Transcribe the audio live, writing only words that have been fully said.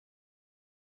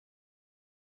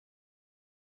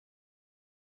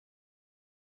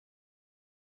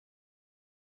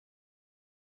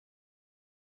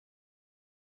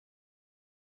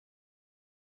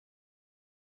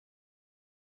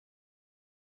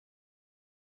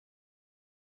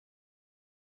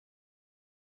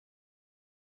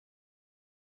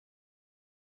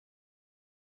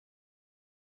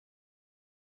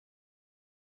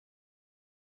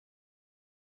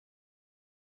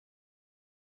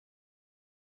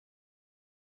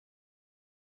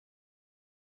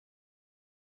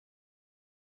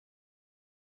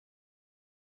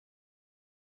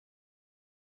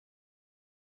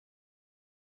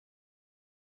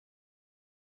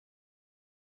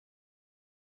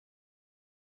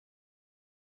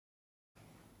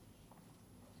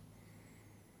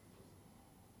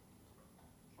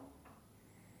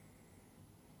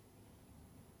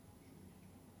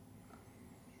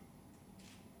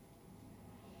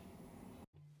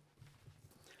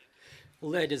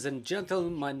Ladies and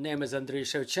gentlemen, my name is Andriy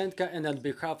Shevchenko, and on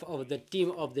behalf of the team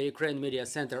of the Ukraine Media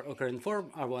Center Ukrinform,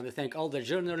 I want to thank all the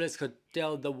journalists who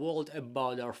tell the world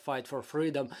about our fight for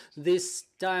freedom. This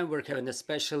time we're having a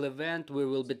special event. We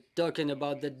will be talking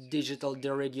about the digital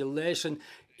deregulation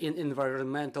in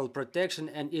environmental protection,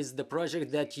 and is the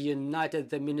project that united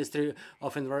the Ministry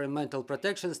of Environmental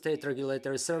Protection, State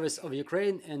Regulatory Service of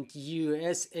Ukraine, and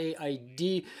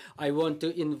USAID. I want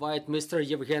to invite Mr.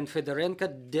 Yevgen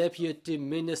Fedorenko, Deputy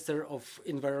Minister of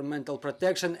Environmental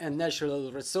Protection and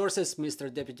Natural Resources.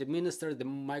 Mr. Deputy Minister, the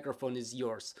microphone is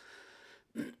yours.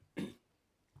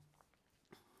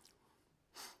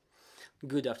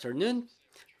 Good afternoon.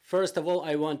 First of all,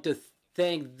 I want to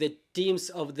thank the teams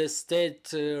of the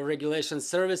State Regulation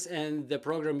Service and the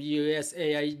program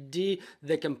USAID,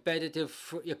 the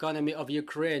Competitive Economy of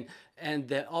Ukraine, and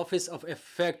the Office of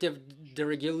Effective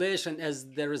Deregulation. As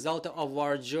the result of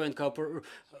our joint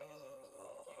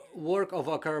work of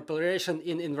our cooperation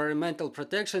in environmental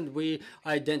protection, we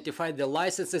identified the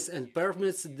licenses and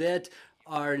permits that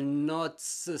are not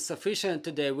sufficient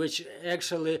today, which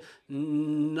actually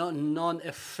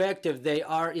non-effective. They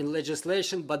are in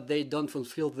legislation, but they don't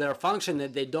fulfill their function,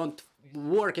 and they don't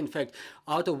work. In fact,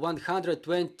 out of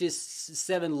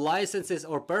 127 licenses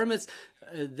or permits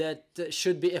that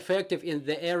should be effective in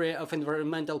the area of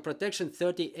environmental protection,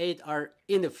 38 are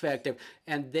ineffective,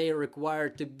 and they require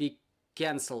to be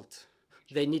cancelled.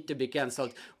 They need to be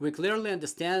cancelled. We clearly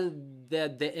understand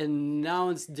that the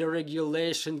announced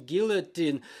deregulation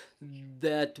guillotine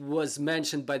that was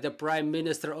mentioned by the Prime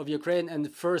Minister of Ukraine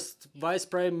and first Vice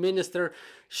Prime Minister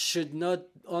should not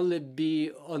only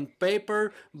be on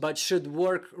paper, but should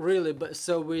work really.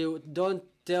 So we don't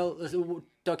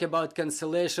talk about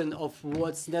cancellation of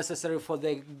what's necessary for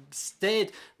the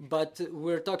state, but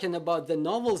we're talking about the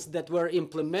novels that were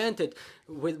implemented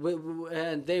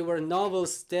and they were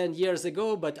novels 10 years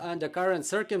ago, but under current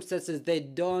circumstances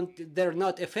they're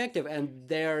not effective, and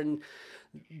they're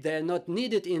not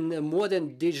needed in the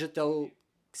modern digital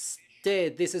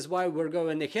state. This is why we're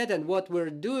going ahead, and what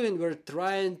we're doing, we're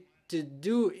trying to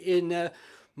do in a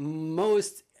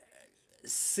most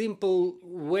simple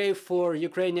way for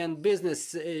Ukrainian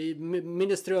business.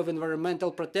 Ministry of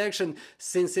Environmental Protection,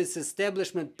 since its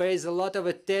establishment, pays a lot of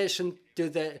attention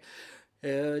to the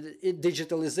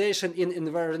digitalization in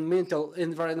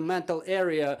environmental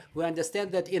area. We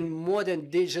understand that in modern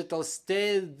digital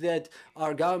state that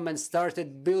our government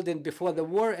started building before the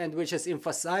war, and which is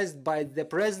emphasized by the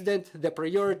president, the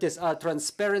priorities are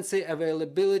transparency,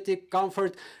 availability,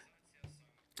 comfort,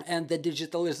 and the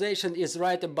digitalization is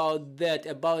right about that,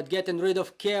 about getting rid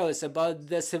of chaos, about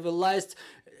the civilized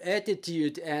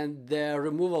attitude and the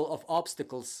removal of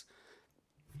obstacles.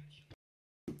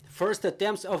 First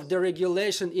attempts of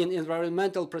deregulation in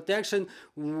environmental protection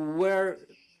were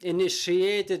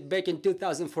initiated back in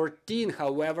 2014.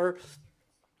 However,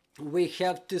 we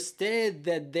have to state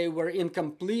that they were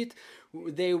incomplete,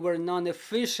 they were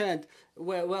non-efficient.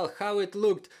 Well, how it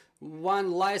looked: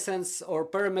 one license or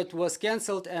permit was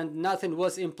cancelled and nothing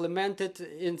was implemented.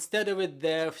 Instead of it,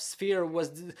 the sphere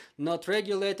was not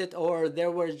regulated, or there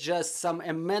were just some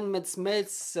amendments made,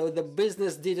 so the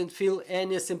business didn't feel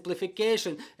any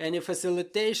simplification, any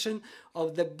facilitation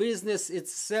of the business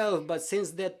itself. But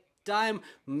since that time,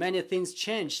 many things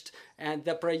changed, and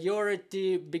the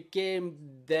priority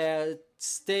became the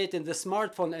state in the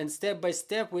smartphone, and step by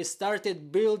step we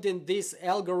started building this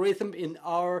algorithm in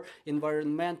our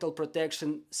environmental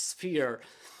protection sphere.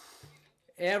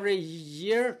 Every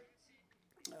year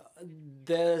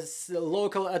the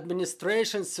local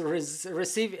administrations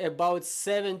receive about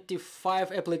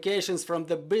 75 applications from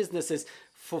the businesses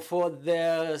for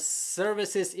the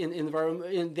services in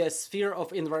the sphere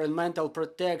of environmental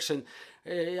protection.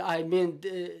 I mean,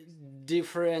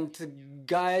 different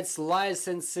guides,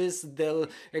 licenses, the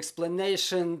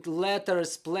explanation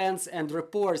letters, plans, and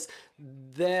reports.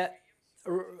 The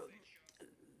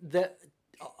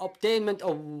obtainment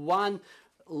of one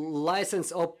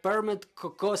license or permit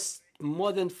costs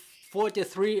more than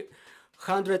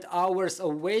 4,300 hours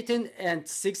of waiting and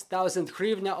 6,000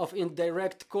 hryvnia of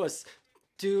indirect costs.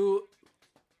 To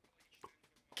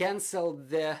cancel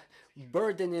the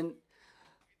burdening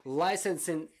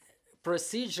licensing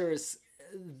procedures,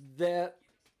 the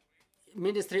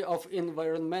Ministry of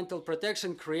Environmental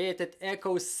Protection created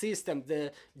ecosystem,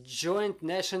 the joint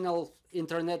national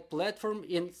internet platform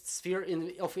in sphere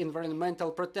of environmental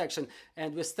protection,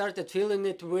 and we started filling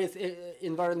it with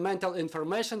environmental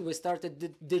information. We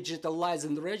started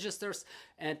digitalizing registers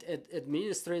and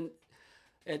administering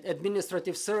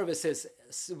administrative services.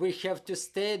 We have to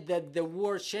state that the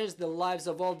war changed the lives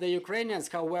of all the Ukrainians.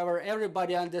 However,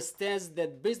 everybody understands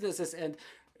that businesses and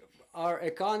our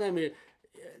economy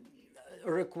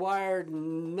require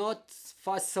not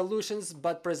fast solutions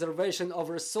but preservation of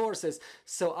resources.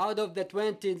 So out of the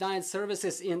 29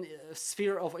 services in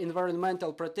sphere of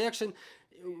environmental protection,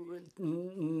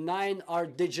 9 are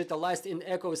digitalized in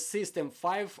ecosystem.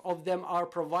 5 of them are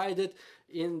provided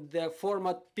in the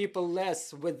format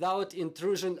paperless without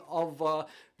intrusion of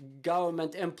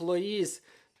government employees.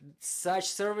 Such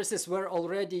services were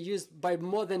already used by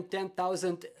more than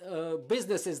 10,000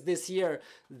 businesses this year.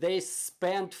 They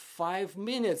spent 5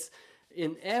 minutes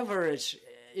in average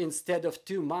instead of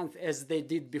 2 months as they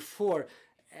did before.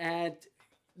 And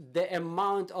the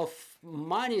amount of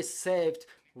money saved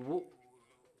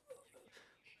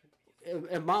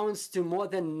amounts to more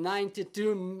than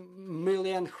 92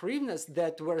 million hryvnias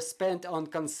that were spent on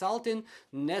consulting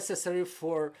necessary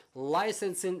for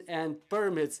licensing and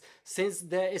permits. Since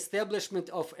the establishment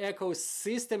of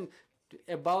ecosystem,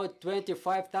 about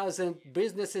 25,000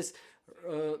 businesses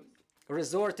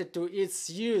resorted to its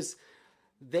use.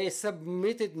 They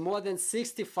submitted more than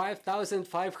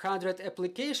 65,500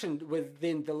 applications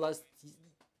within the last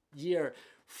year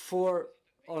for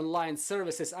online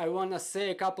services. I want to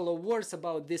say a couple of words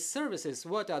about these services.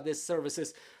 What are these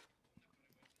services?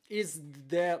 Is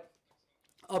the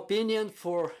opinion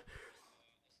for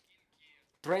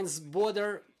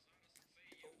transborder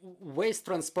waste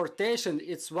transportation.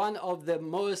 It's one of the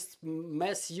most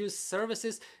mass-used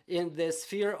services in the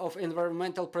sphere of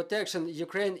environmental protection.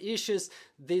 Ukraine issues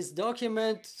this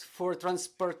document for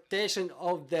transportation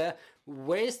of the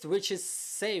waste, which is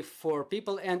safe for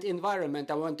people and environment.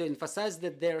 I want to emphasize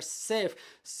that they're safe.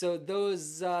 So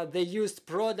those they used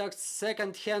products,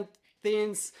 second-hand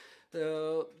things,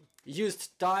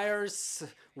 used tires,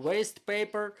 waste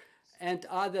paper, and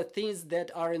other things that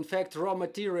are in fact raw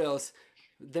materials.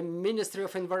 The Ministry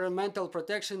of Environmental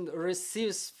Protection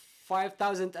receives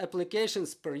 5,000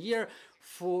 applications per year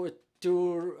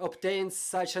to obtain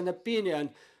such an opinion.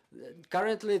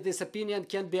 Currently, this opinion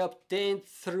can be obtained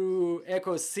through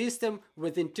ecosystem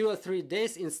within 2 or 3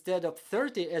 days instead of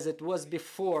 30 as it was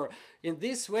before. In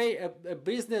this way, a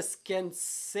business can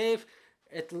save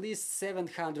at least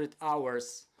 700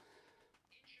 hours.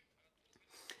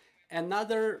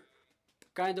 Another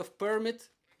kind of permit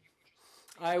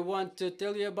I want to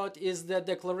tell you about is the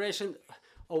declaration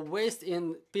of waste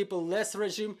in people-less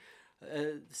regime.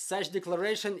 Such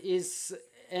declaration is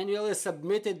annually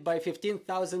submitted by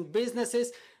 15,000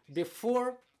 businesses.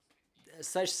 Before,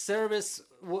 such service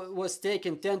was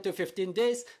taken 10 to 15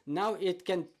 days. Now it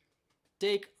can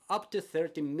take up to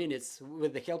 30 minutes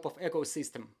with the help of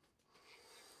ecosystem.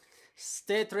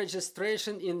 State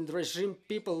registration in regime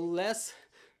people-less.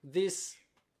 This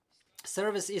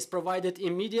service is provided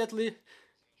immediately.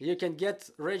 You can get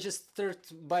registered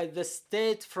by the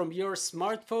state from your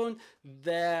smartphone.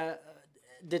 The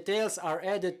details are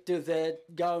added to the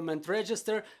government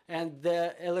register, and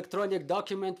the electronic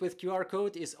document with QR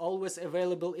code is always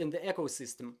available in the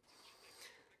ecosystem.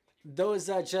 Those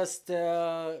are just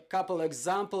a couple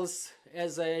examples.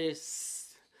 As I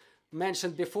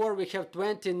mentioned before, we have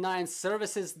 29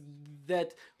 services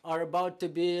that are about to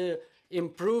be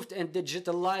improved and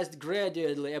digitalized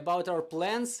gradually. About our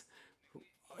plans,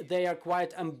 they are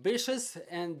quite ambitious,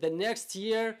 and the next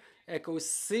year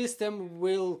ecosystem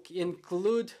will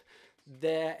include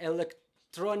the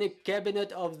electronic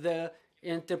cabinet of the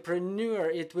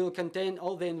entrepreneur. It will contain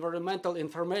all the environmental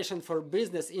information for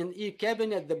business. In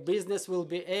e-cabinet, the business will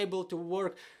be able to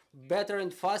work better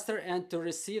and faster and to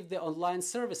receive the online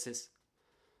services.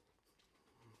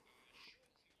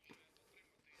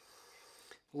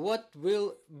 What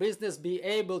will business be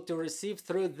able to receive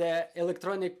through the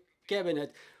electronic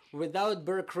cabinet? Without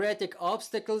bureaucratic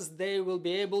obstacles, they will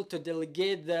be able to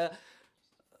delegate the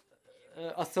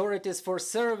authorities for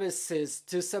services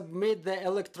to submit the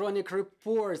electronic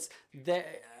reports. The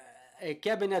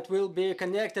cabinet will be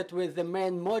connected with the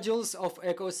main modules of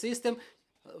ecosystem.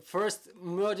 First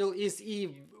module is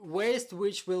e-waste,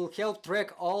 which will help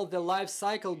track all the life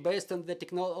cycle based on the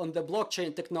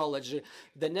blockchain technology.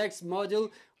 The next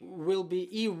module will be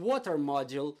e-water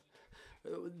module.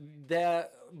 The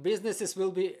businesses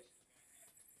will be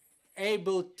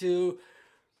able to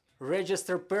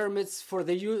register permits for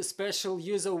the special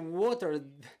use of water,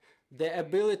 the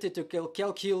ability to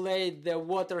calculate the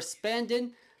water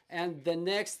spending, and the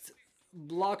next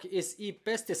block is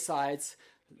e-pesticides.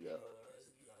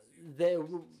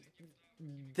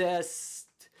 The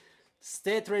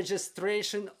state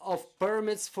registration of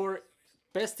permits for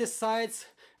pesticides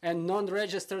and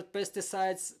non-registered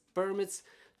pesticides permits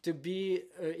to be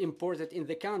imported in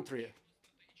the country.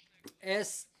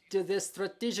 As to the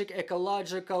strategic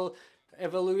ecological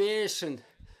evaluation,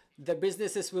 the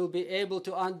businesses will be able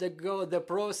to undergo the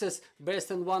process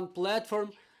based on one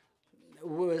platform,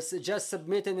 was just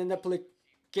submitting an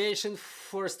application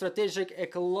for strategic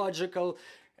ecological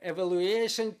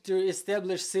evaluation to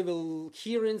establish civil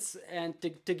hearings and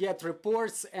to get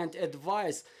reports and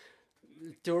advice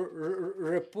to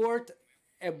report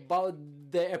about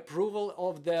the approval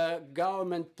of the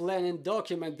government planning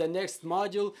document. The next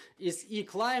module is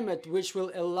e-climate, which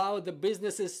will allow the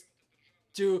businesses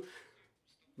to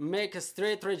make a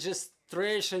straight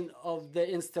registration of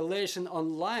the installation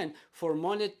online for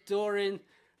monitoring,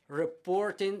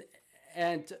 reporting,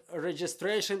 and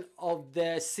registration of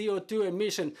the CO2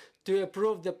 emission to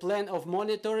approve the plan of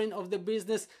monitoring of the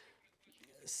business.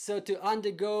 So to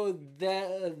undergo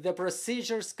the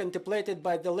procedures contemplated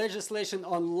by the legislation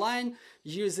online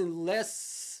using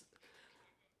less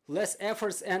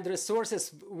efforts and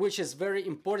resources, which is very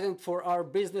important for our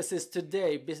businesses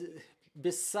today.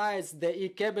 Besides, the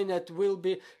e-cabinet will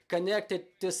be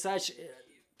connected to such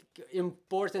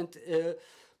important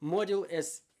module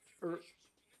as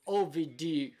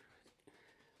OVD.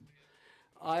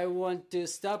 I want to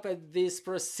stop at this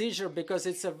procedure because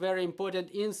it's a very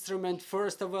important instrument,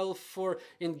 first of all, for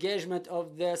engagement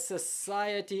of the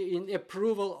society in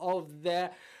approval of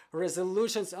the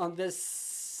resolutions on the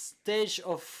stage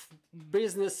of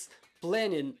business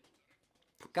planning.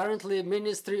 Currently,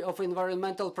 Ministry of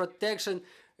Environmental Protection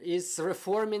is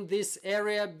reforming this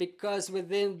area because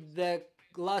within the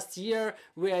last year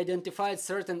we identified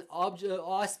certain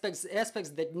aspects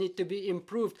that need to be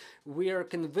improved. We are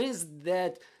convinced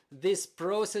that this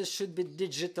process should be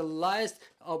digitalized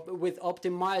with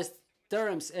optimized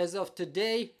terms. As of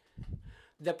today,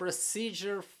 the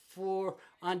procedure for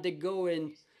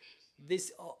undergoing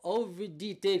this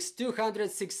OVD takes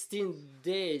 216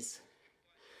 days.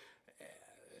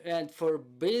 And for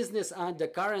business under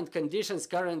current conditions,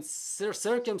 current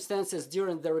circumstances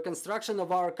during the reconstruction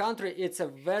of our country, it's a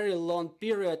very long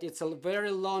period, it's a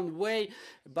very long way,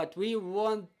 but we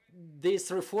want this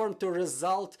reform to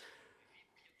result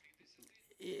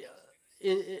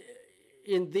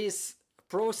in this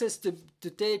process to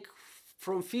take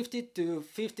from 50 to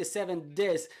 57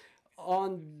 days.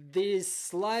 On this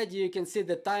slide, you can see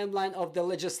the timeline of the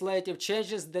legislative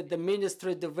changes that the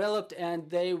ministry developed, and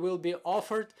they will be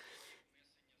offered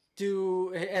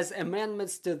as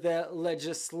amendments to the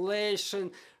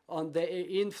legislation on the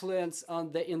influence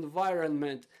on the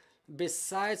environment.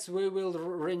 Besides, we will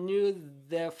renew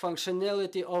the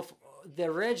functionality of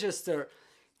the register,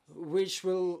 which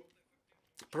will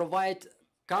provide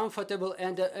comfortable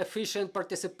and efficient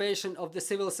participation of the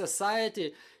civil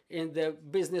society in the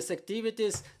business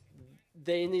activities,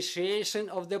 the initiation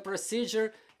of the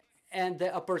procedure, and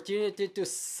the opportunity to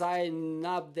sign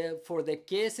up for the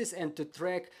cases and to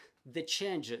track the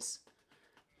changes.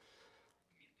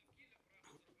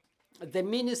 The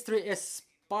ministry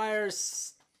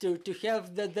aspires to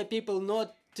have the people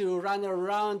not to run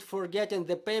around forgetting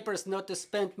the papers, not to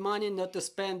spend money, not to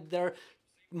spend their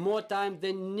more time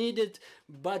than needed,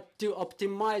 but to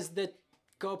optimize the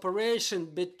cooperation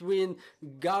between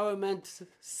government,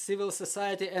 civil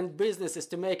society, and businesses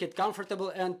to make it comfortable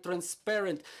and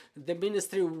transparent. The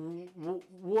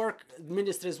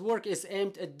ministry's work is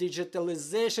aimed at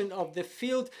digitalization of the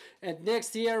field, and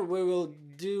next year we will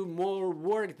do more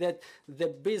work that the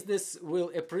business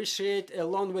will appreciate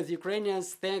along with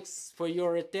Ukrainians. Thanks for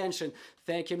your attention.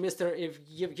 Thank you, Mr.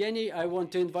 Yevgeny. I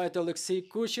want to invite Oleksiy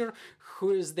Kucher,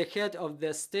 who is the head of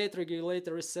the State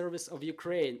Regulatory Service of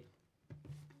Ukraine.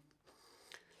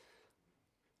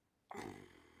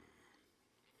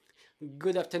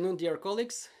 Good afternoon, dear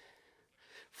colleagues.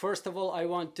 First of all, I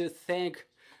want to thank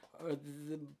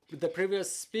the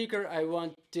previous speaker. I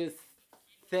want to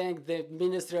thank the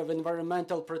Ministry of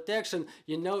Environmental Protection.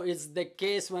 You know, it's the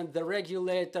case when the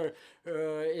regulator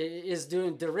is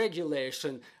doing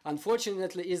deregulation.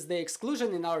 Unfortunately, it's the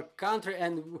exclusion in our country,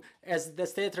 and as the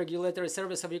State Regulatory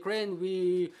Service of Ukraine,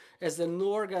 we, as an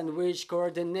organ which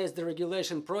coordinates the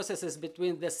regulation processes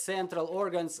between the central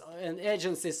organs and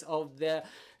agencies of the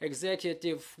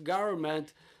executive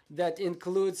government, that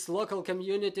includes local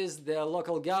communities, the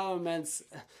local governments.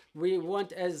 We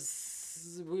want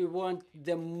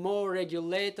the more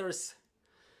regulators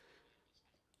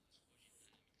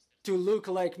to look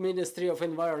like Ministry of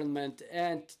Environment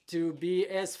and to be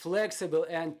as flexible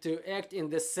and to act in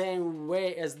the same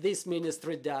way as this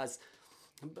ministry does,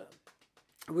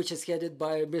 which is headed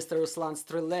by Mr. Ruslan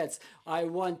Strilets. I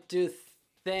want to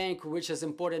thank, which is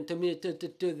important to me, to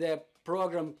the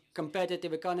program,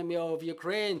 Competitive Economy of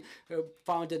Ukraine,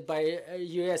 founded by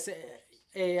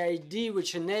USAID,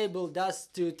 which enabled us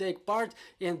to take part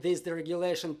in these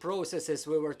deregulation processes.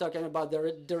 We were talking about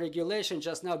the deregulation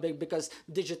just now because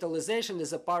digitalization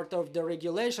is a part of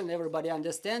deregulation. Everybody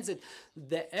understands it.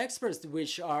 The experts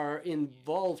which are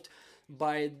involved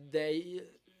by the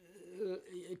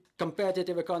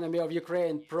Competitive Economy of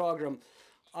Ukraine program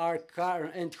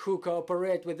and who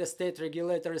cooperate with the State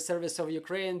Regulatory Service of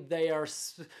Ukraine. They are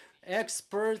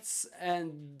experts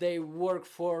and they work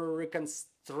for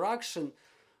reconstruction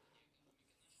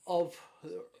of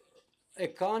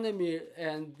economy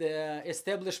and the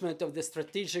establishment of the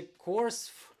strategic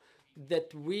course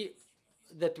that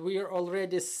we are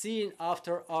already seeing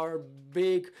after our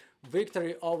big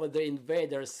victory over the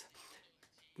invaders.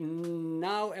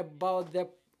 Now about the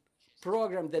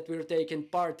program that we're taking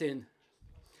part in.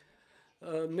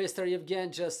 Mr.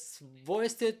 Yevgen just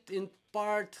voiced it in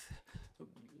part.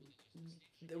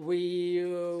 We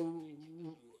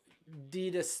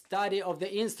did a study of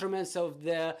the instruments of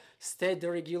the state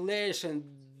deregulation.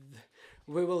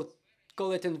 We will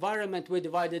call it environment. We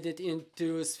divided it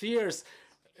into spheres.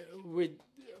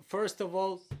 First of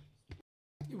all,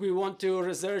 we want to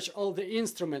research all the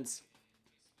instruments.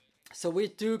 So we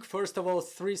took, first of all,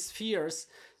 3 spheres.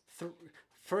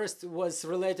 First was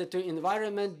related to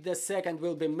environment, the second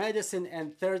will be medicine,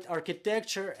 and third,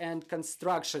 architecture and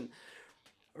construction.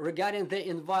 Regarding the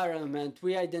environment,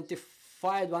 we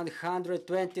identified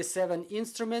 127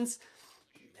 instruments,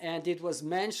 and it was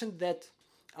mentioned that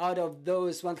out of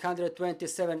those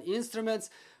 127 instruments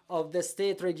of the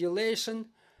state regulation,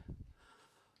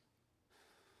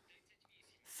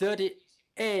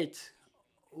 38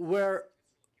 were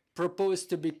proposed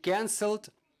to be cancelled,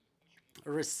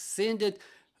 rescinded,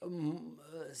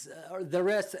 the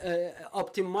rest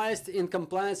optimized in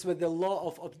compliance with the law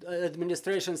of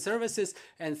administration services,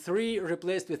 and 3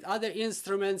 replaced with other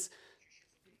instruments.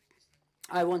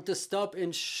 I want to stop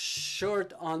in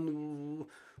short on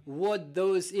what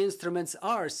those instruments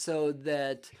are so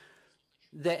that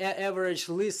the average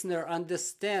listener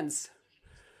understands.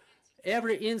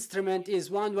 Every instrument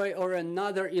is one way or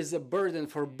another is a burden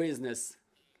for business.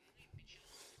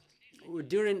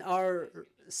 During our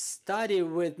study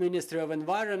with Ministry of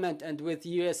Environment and with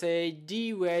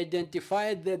USAID, we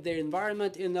identified that the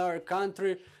environment in our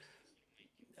country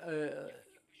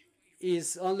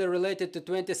is only related to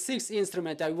 26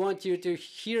 instruments. I want you to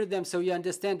hear them so you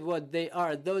understand what they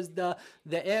are. Those the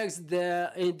X,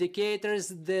 the indicators,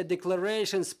 the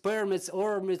declarations, permits,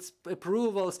 omits,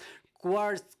 approvals,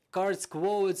 cards,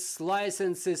 quotes,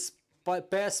 licenses,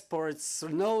 passports,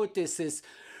 notices,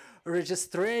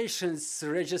 registrations,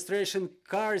 registration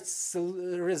cards,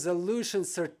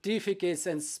 resolutions, certificates,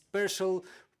 and special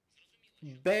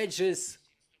badges.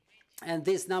 And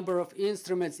this number of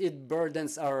instruments, it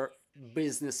burdens our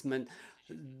businessmen.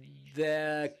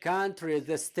 The country,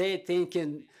 the state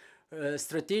thinking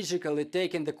strategically,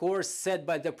 taking the course set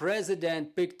by the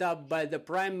president, picked up by the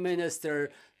prime minister.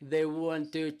 They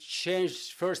want to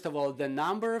change, first of all, the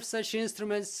number of such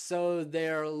instruments, so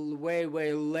they're way,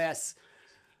 way less.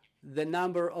 The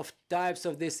number of types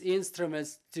of these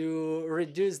instruments to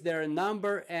reduce their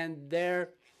number and their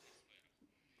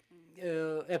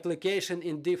application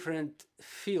in different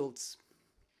fields.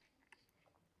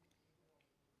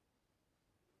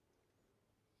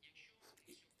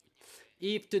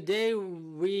 If today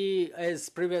we, as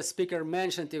previous speaker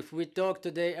mentioned, if we talk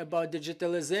today about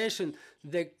digitalization,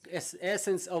 the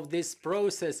essence of this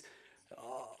process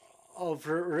of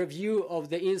review of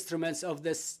the instruments of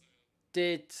the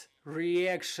state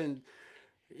reaction,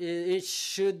 it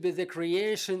should be the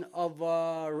creation of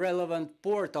a relevant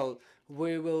portal.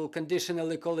 We will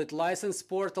conditionally call it license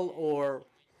portal or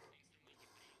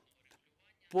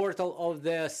portal of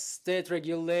the state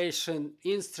regulation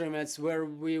instruments, where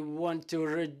we want to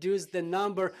reduce the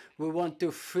number, we want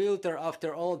to filter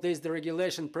after all these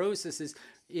deregulation processes.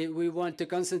 We want to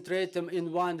concentrate them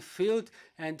in one field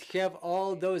and have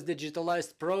all those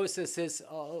digitalized processes,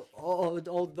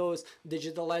 all those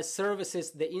digitalized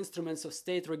services, the instruments of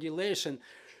state regulation.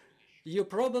 You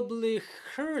probably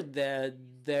heard that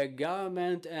the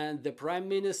government and the Prime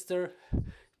Minister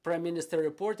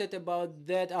reported about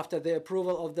that after the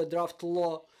approval of the draft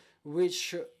law,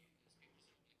 which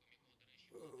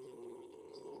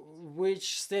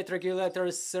state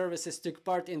regulatory services took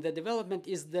part in the development,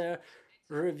 is the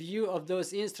review of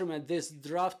those instruments. This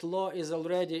draft law is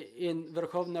already in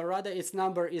Verkhovna Rada. Its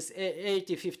number is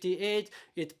 8058.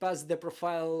 It passed the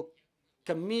profile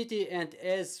committee, and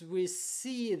as we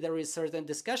see, there is certain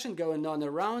discussion going on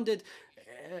around it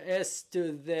as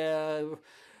to the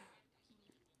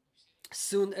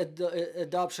soon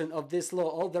adoption of this law.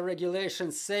 All the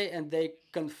regulations say, and they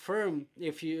confirm,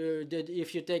 if you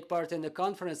take part in the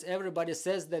conference, everybody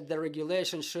says that the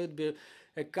regulation should be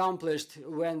accomplished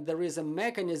when there is a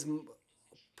mechanism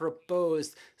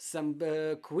proposed, some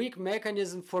quick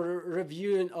mechanism for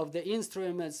reviewing of the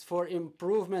instruments for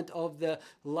improvement of the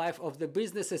life of the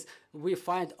businesses. We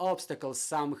find obstacles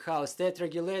somehow. State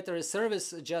regulatory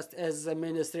service, just as the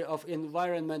Ministry of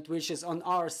Environment, which is on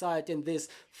our side in this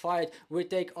fight, we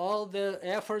take all the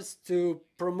efforts to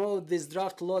promote this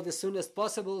draft law as soon as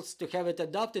possible to have it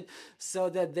adopted, so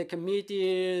that the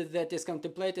committee that is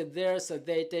contemplated there, so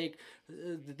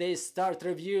they start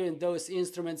reviewing those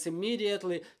instruments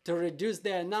immediately to reduce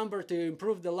their number, to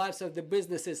improve the lives of the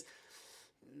businesses.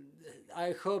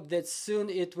 I hope that soon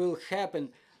it will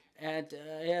happen. And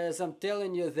as I'm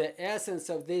telling you, the essence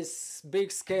of this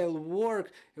big-scale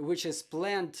work, which is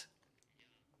planned,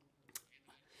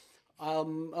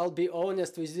 I'll be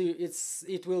honest with you,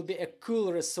 it will be a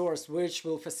cool resource which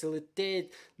will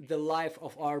facilitate the life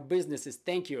of our businesses.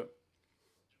 Thank you.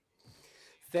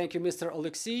 Thank you, Mr.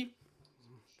 Oleksiy.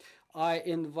 I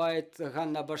invite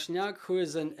Hanna Bashnyak, who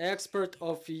is an expert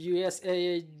of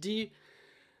USAID,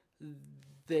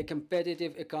 the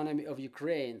competitive economy of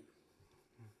Ukraine.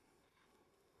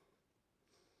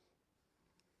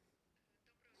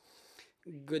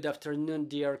 Good afternoon,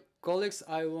 dear colleagues.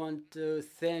 I want to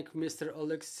thank Mr.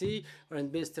 Oleksiy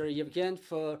and Mr. Yevgen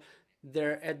for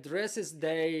their addresses.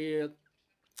 They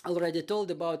already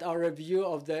told about our review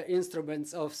of the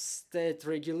instruments of state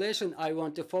regulation. I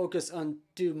want to focus on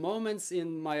two moments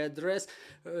in my address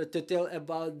to tell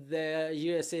about the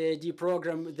USAID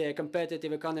program, the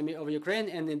competitive economy of Ukraine.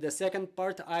 And in the second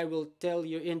part, I will tell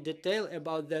you in detail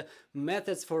about the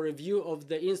methods for review of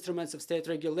the instruments of state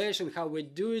regulation, how we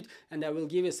do it, and I will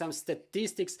give you some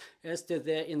statistics as to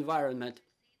the environment.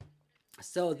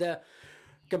 So the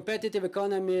competitive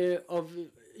economy of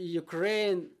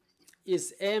Ukraine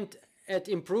is aimed at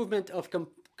improvement of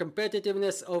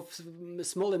competitiveness of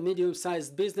small and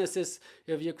medium-sized businesses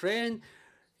of Ukraine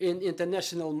in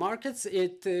international markets.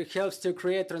 It helps to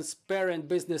create transparent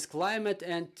business climate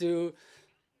and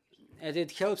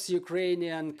it helps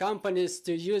Ukrainian companies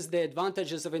to use the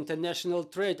advantages of international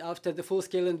trade. After the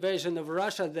full-scale invasion of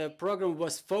Russia, the program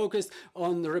was focused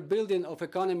on rebuilding of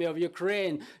economy of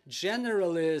Ukraine.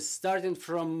 Generally, starting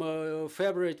from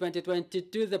February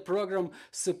 2022, the program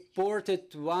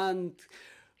supported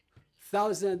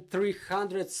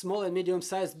 1,300 small and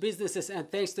medium-sized businesses,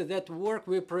 and thanks to that work,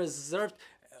 we preserved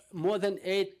more than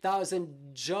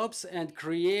 8,000 jobs and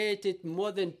created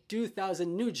more than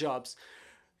 2,000 new jobs.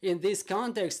 In this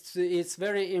context, it's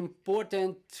very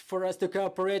important for us to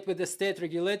cooperate with the State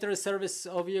Regulatory Service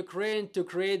of Ukraine to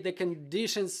create the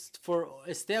conditions for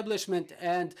establishment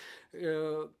and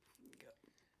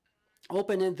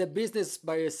opening the business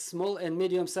by small and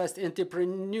medium-sized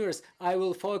entrepreneurs. I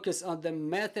will focus on the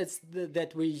methods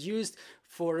that we used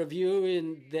for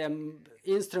reviewing the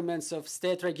instruments of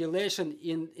state regulation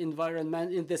in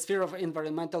the sphere of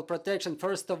environmental protection.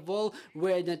 First of all,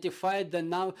 we identified the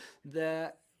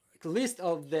list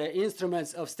of the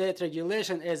instruments of state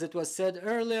regulation. As it was said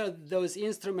earlier, those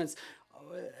instruments,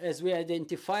 as we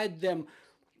identified them,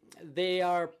 they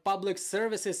are public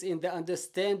services in the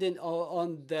understanding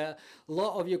on the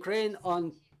law of Ukraine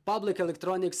on public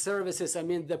electronic services. I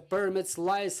mean, the permits,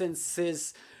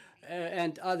 licenses,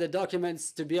 and other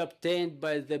documents to be obtained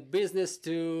by the business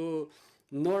to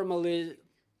normally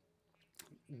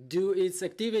do its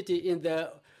activity in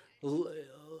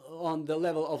on the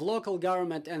level of local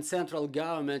government and central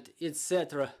government,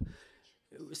 etc.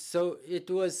 So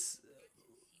it was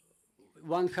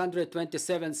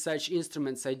 127 such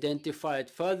instruments identified.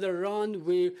 Further on,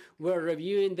 we were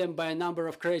reviewing them by a number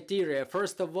of criteria.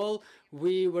 First of all,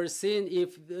 we were seeing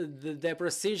if the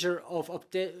procedure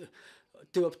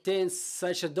to obtain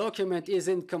such a document is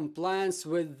in compliance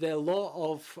with the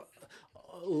law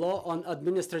on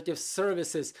administrative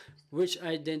services, which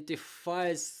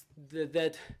identifies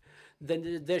that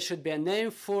there should be a name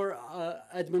for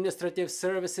administrative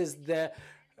services, the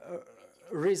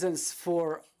reasons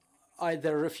for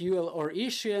either refusal or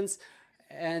issuance,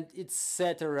 and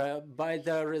etc. By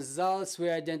the results,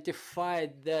 we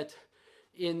identified that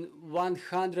in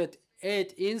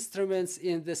 108 instruments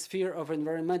in the sphere of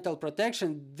environmental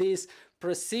protection, this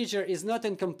procedure is not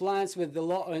in compliance with the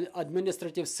law on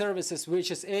administrative services,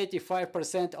 which is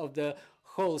 85% of the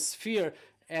whole sphere,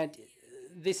 and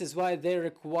this is why they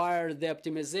require the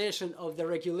optimization of the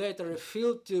regulatory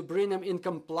field to bring them in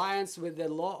compliance with the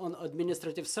law on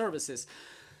administrative services.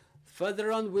 Further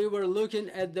on, we were looking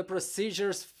at the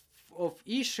procedures of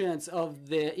issuance of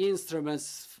the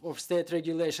instruments of state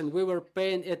regulation, we were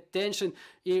paying attention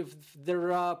if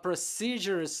there are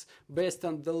procedures based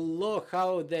on the law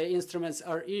how the instruments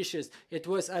are issued. It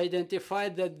was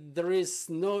identified that there is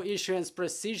no issuance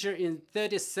procedure in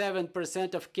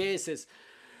 37% of cases.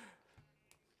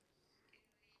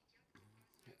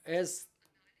 As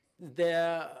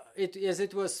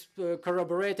it was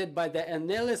corroborated by the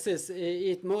analysis,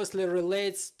 it mostly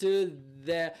relates to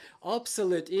the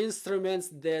obsolete instruments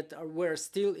that were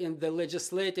still in the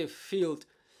legislative field.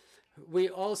 We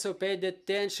also paid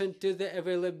attention to the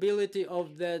availability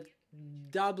of the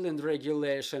Dublin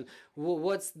regulation.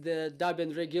 What's the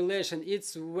Dublin regulation?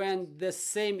 It's when the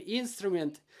same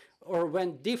instrument or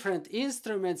when different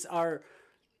instruments are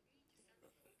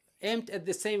aimed at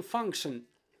the same function.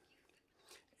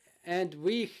 And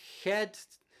we had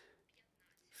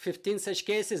 15 such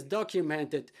cases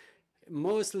documented,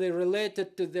 mostly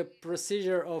related to the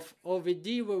procedure of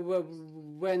OVD,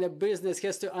 when a business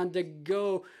has to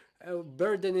undergo a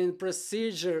burdening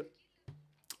procedure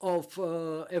of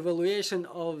evaluation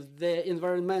of the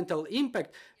environmental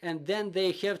impact, and then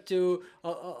they have to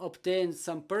obtain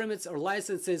some permits or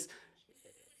licenses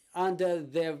under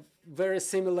the very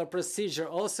similar procedure.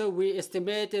 Also, we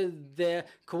estimated the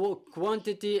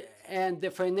quantity and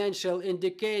the financial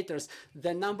indicators,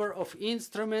 the number of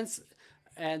instruments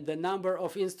and the number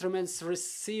of instruments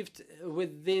received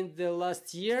within the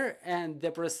last year, and the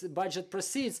budget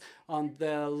proceeds on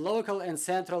the local and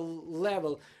central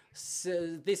level.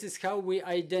 So this is how we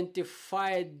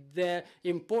identified the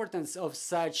importance of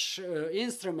such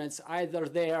instruments, either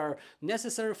they are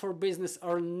necessary for business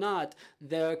or not.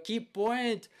 The key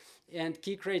point and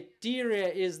key criteria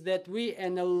is that we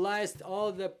analyzed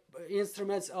all the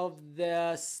instruments of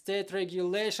the state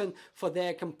regulation for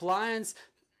their compliance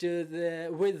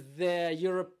with the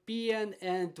European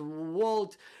and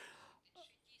world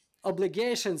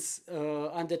obligations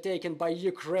undertaken by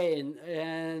Ukraine,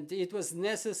 and it was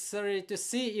necessary to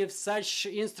see if such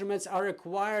instruments are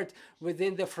required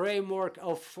within the framework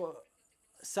of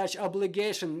such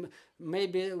obligation.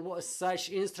 Maybe such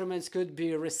instruments could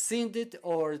be rescinded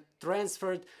or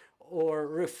transferred or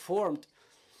reformed.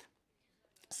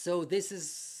 So this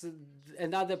is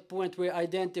another point we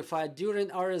identified. During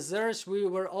our research, we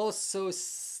were also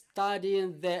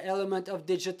studying the element of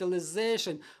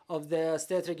digitalization of the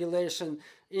state regulation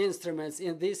instruments.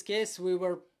 In this case, we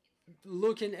were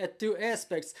looking at two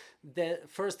aspects.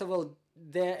 First of all,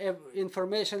 the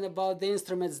information about the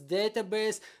instruments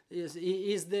database.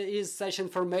 Is such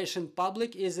information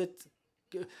public? Is it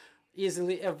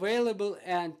easily available?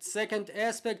 And second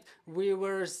aspect, we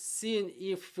were seeing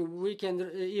if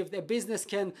the business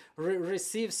can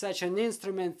receive such an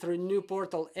instrument through new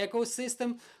portal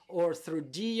ecosystem, or through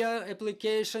DIA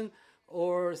application,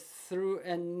 or through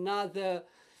another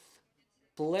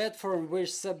platform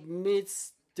which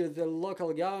submits to the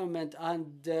local government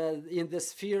and in the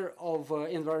sphere of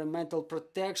environmental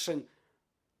protection,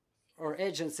 or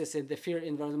agencies in the sphere of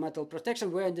environmental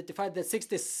protection. We identified that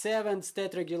 67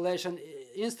 state regulation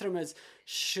instruments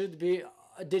should be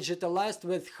digitalized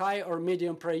with high or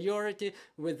medium priority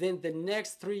within the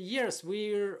next 3 years.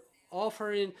 We're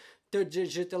offering to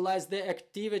digitalize the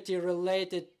activity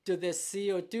related to the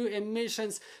CO2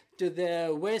 emissions, to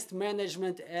the waste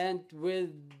management, and with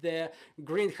the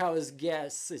greenhouse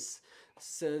gases.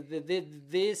 So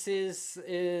this is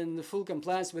in full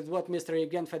compliance with what Mr.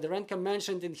 Evgen Fedorenko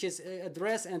mentioned in his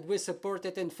address, and we support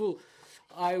it in full.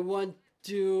 I want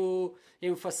to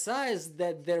emphasize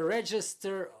that the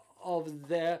register of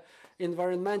the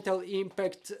environmental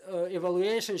impact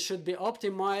evaluation should be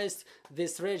optimized.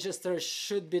 This register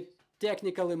should be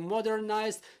technically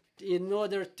modernized in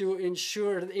order to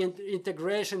ensure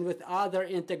integration with other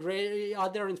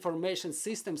information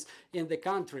systems in the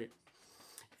country.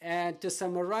 And to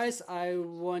summarize, I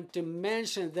want to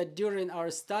mention that during our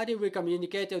study, we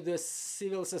communicated with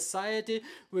civil society,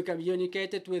 we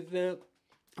communicated with the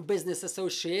business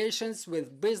associations,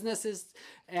 with businesses,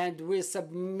 and we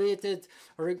submitted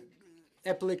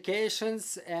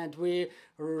applications, and we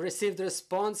received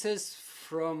responses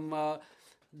from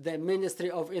the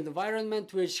Ministry of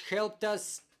Environment, which helped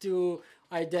us to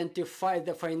identify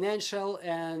the financial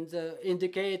and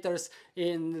indicators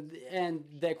and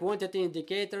the quantity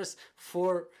indicators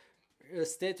for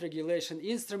state regulation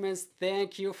instruments.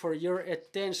 Thank you for your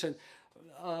attention.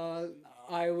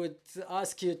 I would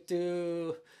ask you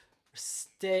to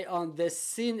stay on the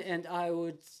scene, and I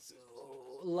would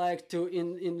like to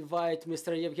invite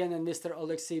Mr. Evgen and Mr.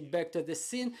 Oleksiy back to the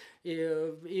scene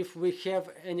if we have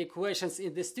any questions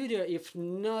in the studio. If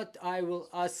not, I will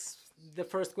ask the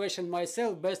first question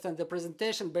myself, based on the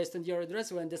presentation, based on your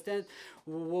address. We understand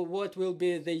what will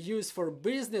be the use for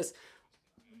business.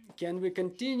 Can we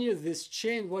continue this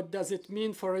chain? What does it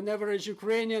mean for an average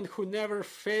Ukrainian who never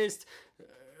faced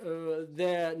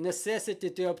the necessity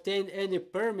to obtain any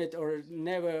permit or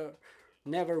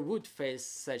never would face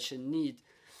such a need?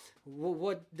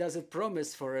 What does it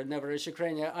promise for an average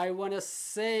Ukrainian? I want to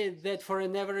say that for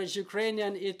an average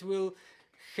Ukrainian, it will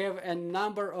have a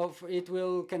number of, it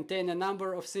will contain a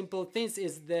number of simple things.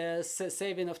 Is the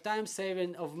saving of time,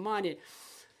 saving of money.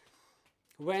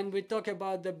 When we talk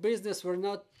about the business, we're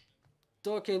not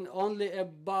talking only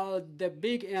about the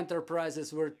big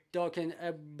enterprises. We're talking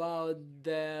about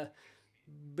the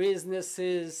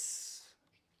businesses,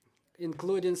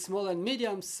 including small and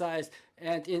medium size.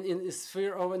 And in the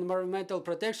sphere of environmental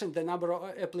protection, the number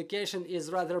of applications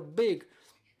is rather big.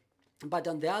 But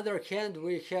on the other hand,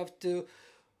 we have to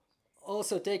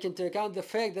also take into account the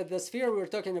fact that the sphere we're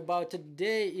talking about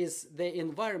today is the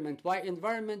environment. Why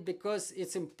environment? Because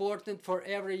it's important for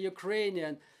every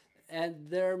Ukrainian, and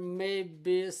there may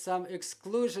be some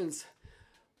exclusions.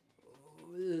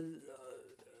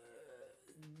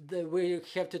 We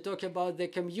have to talk about the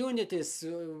communities.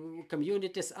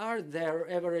 Communities are their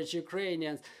average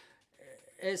Ukrainians.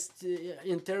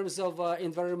 In terms of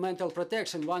environmental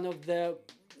protection, one of the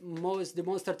most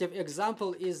demonstrative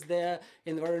example is the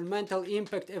environmental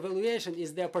impact evaluation,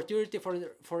 is the opportunity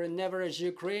for an average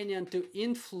Ukrainian to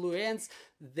influence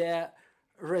the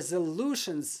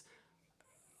resolutions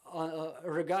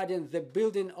regarding the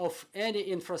building of any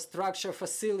infrastructure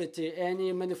facility,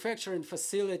 any manufacturing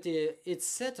facility,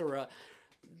 etc.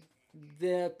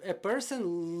 A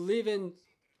person living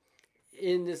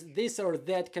in this or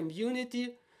that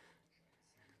community,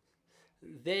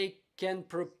 they can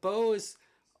propose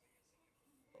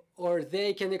or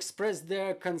they can express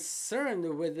their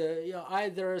concern with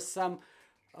either some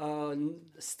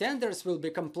standards will be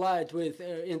complied with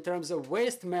in terms of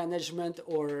waste management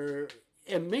or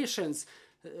emissions.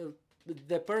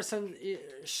 The person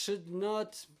should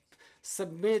not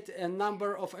submit a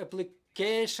number of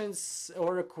applications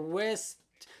or requests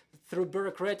through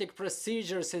bureaucratic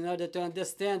procedures in order to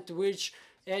understand which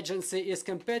agency is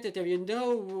competitive. You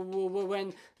know,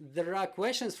 when there are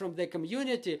questions from the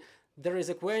community, there is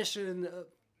a question,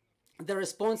 the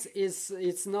response is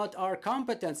it's not our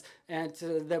competence, and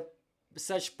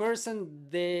such person,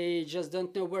 they just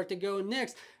don't know where to go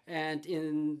next. And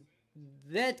in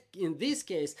this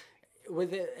case,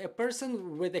 with a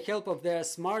person with the help of their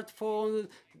smartphone,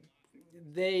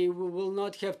 they will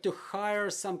not have to hire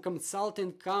some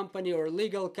consulting company or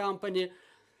legal company.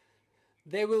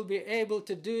 They will be able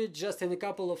to do it just in a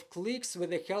couple of clicks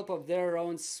with the help of their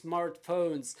own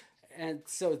smartphones. And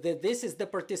so this is the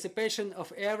participation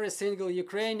of every single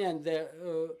Ukrainian,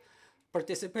 the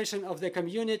participation of the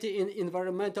community in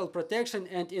environmental protection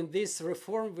and in this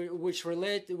reform which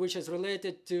is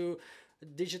related to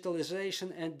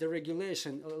digitalization and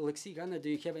deregulation. Oleksiy, Hanna, do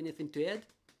you have anything to add?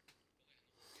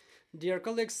 Dear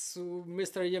colleagues,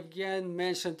 Mr. Yevgen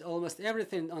mentioned almost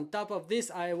everything. On top of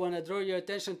this, I want to draw your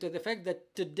attention to the fact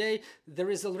that today there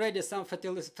is already some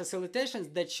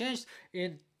facilitations that changed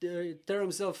in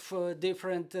terms of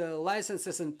different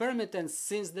licenses and permits. And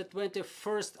since the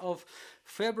 21st of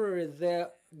February,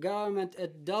 the government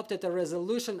adopted a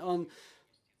resolution on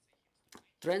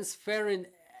transferring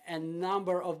a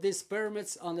number of these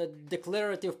permits on a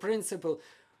declarative principle.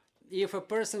 If a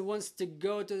person wants to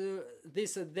go to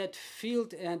this or that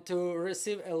field and to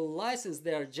receive a license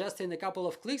there, just in a couple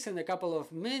of clicks, in a couple of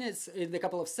minutes, in a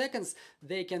couple of seconds,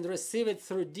 they can receive it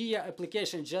through DIA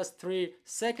application, just 3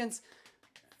 seconds.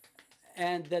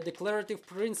 And the declarative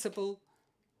principle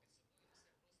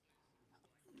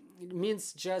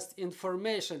means just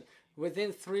information.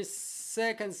 Within 3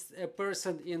 seconds, a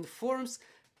person informs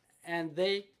and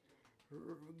they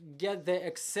get the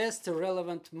access to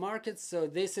relevant markets. So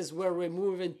this is where we're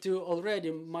moving to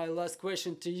already. My last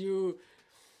question to you,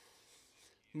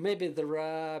 maybe there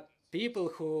are people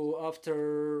who,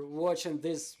 after watching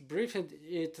this briefing,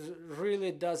 it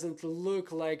really doesn't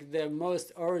look like the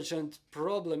most urgent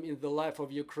problem in the life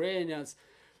of Ukrainians,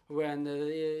 when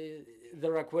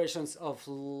there are questions of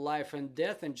life and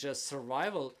death and just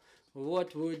survival.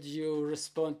 What would you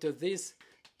respond to this?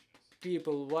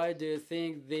 People, why do you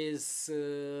think these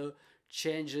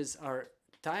changes are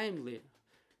timely?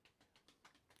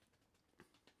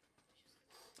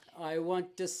 I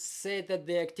want to say that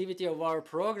the activity of our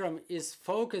program is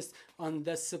focused on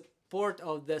the support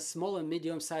of the small and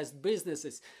medium-sized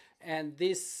businesses, and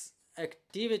this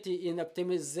activity in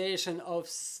optimization of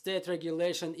state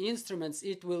regulation instruments,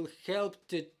 it will help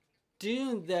to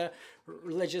tune the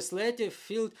legislative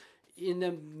field in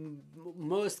a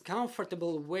most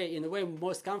comfortable way, in a way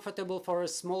most comfortable for a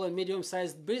small and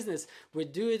medium-sized business. We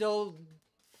do it all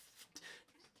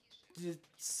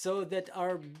so that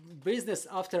our business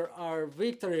after our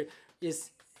victory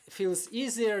feels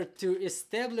easier to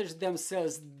establish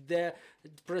themselves. The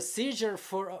procedure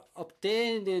for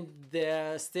obtaining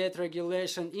the state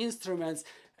regulation instruments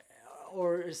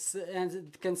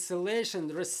and cancellation,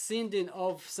 rescinding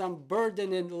of some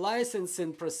burdening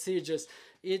licensing procedures,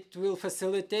 it will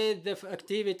facilitate the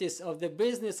activities of the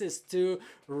businesses to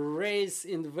raise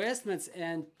investments,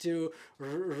 and to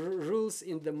rules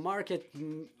in the market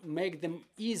make them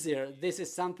easier. This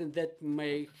is something that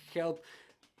may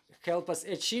help us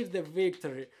achieve the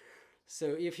victory.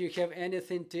 So if you have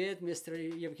anything to add, Mr.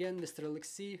 Yevgen, Mr.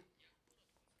 Oleksiy,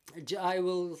 I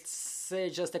will say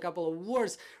just a couple of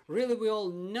words. Really, we all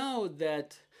know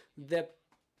that the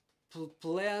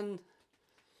plan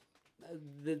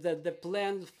the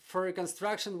plan for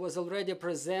reconstruction was already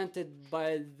presented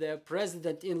by the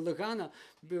president in Lugano.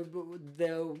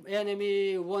 The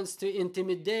enemy wants to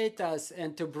intimidate us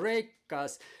and to break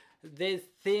us. They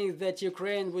think that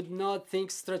Ukraine would not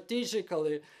think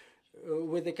strategically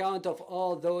with account of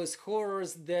all those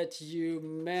horrors that you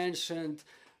mentioned.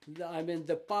 I mean,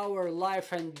 the power,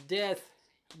 life and death,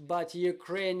 but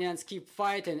Ukrainians keep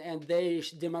fighting and they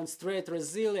demonstrate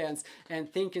resilience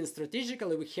and thinking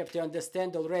strategically. We have to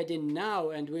understand already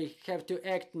now, and we have to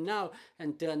act now,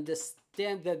 and to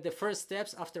understand that the first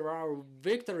steps after our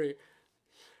victory,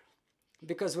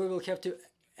 because we will have to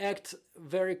act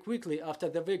very quickly after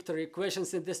the victory.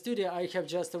 Questions in the studio. I have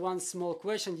just one small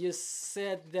question. You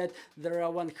said that there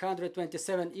are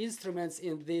 127 instruments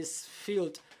in this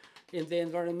field, in the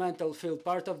environmental field.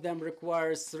 Part of them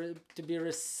requires to be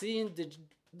rescinded,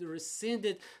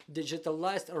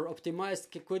 digitalized, or optimized.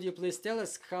 Could you please tell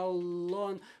us how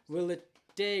long will it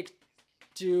take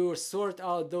to sort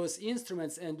out those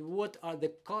instruments, and what are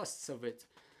the costs of it?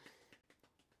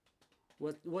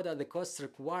 What are the costs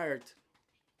required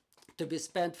to be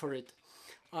spent for it?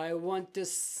 I want to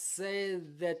say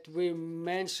that we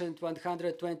mentioned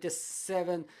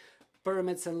 127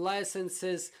 permits and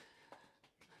licenses.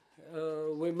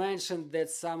 We mentioned that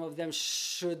some of them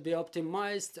should be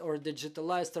optimized or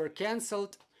digitalized or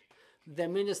cancelled. The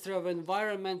Ministry of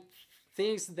Environment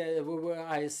thinks that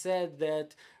I said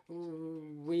that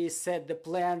we set the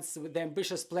plans, the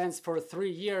ambitious plans for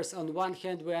 3 years. On one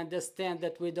hand, we understand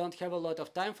that we don't have a lot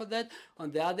of time for that.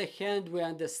 On the other hand, we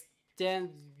understand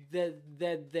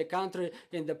that the country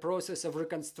in the process of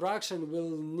reconstruction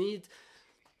will need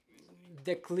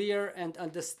the clear and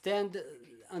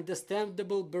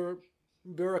understandable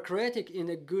bureaucratic, in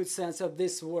a good sense of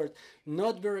this word,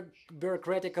 not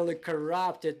bureaucratically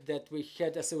corrupted, that we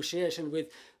had association with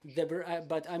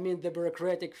but I mean the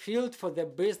bureaucratic field for the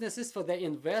businesses, for the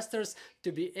investors,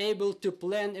 to be able to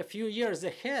plan a few years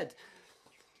ahead,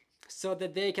 so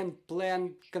that they can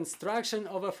plan construction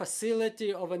of a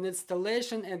facility, of an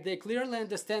installation, and they clearly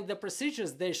understand the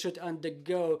procedures they should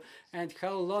undergo and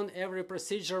how long every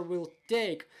procedure will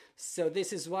take. So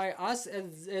this is why us,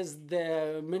 as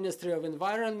the Ministry of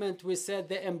Environment, we set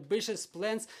the ambitious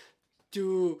plans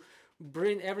to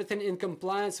bring everything in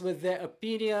compliance with the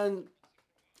opinion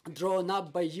drawn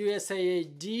up by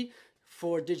USAID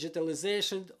for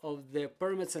digitalization of the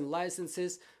permits and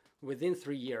licenses within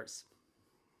 3 years.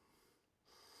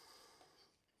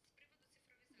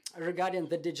 Regarding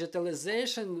the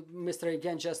digitalization Mr.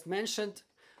 Evgen just mentioned,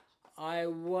 I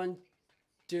want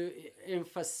to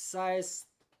emphasize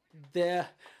the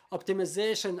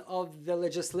optimization of the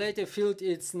legislative field.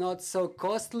 It's not so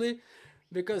costly,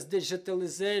 because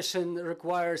digitalization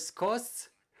requires costs.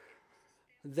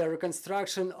 The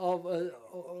reconstruction of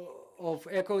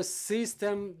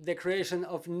ecosystem, the creation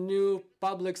of new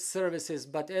public services.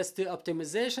 But as to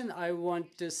optimization, I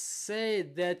want to say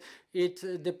that it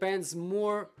depends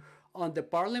more on the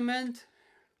parliament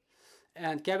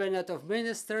and cabinet of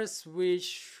ministers,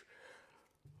 which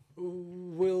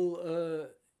will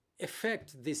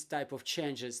affect this type of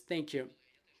changes. Thank you.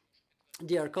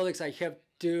 Dear colleagues, I have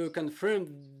to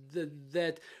confirm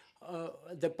that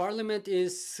the parliament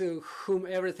is whom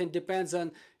everything depends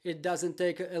on. It doesn't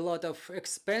take a lot of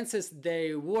expenses.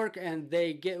 They work and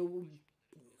they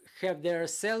have their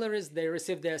salaries. They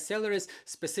receive their salaries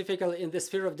specifically in the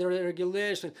sphere of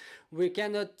deregulation. We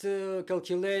cannot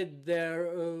calculate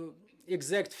their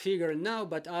exact figure now,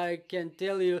 but I can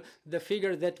tell you the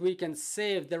figure that we can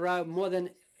save. There are more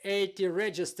than 80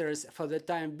 registers for the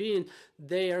time being.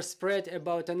 They are spread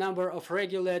about a number of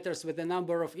regulators with a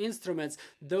number of instruments.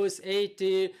 Those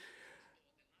 80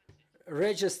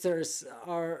 registers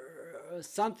are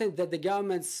something that the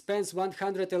government spends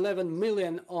 111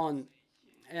 million on.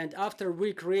 And after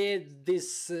we create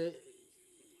this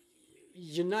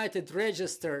united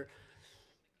register,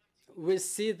 we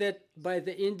see that by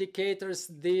the indicators,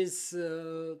 this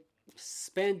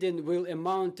spending will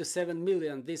amount to 7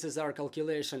 million. This is our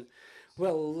calculation.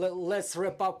 Well, let's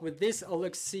wrap up with this.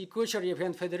 Oleksiy Kucher,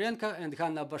 Yevhen Fedorenko, and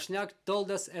Hanna Bashnyak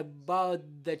told us about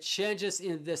the changes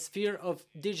in the sphere of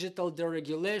digital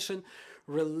deregulation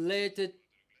related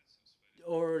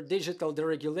or digital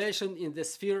deregulation in the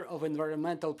sphere of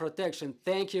environmental protection.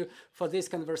 Thank you for this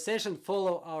conversation.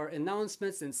 Follow our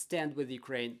announcements and stand with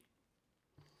Ukraine.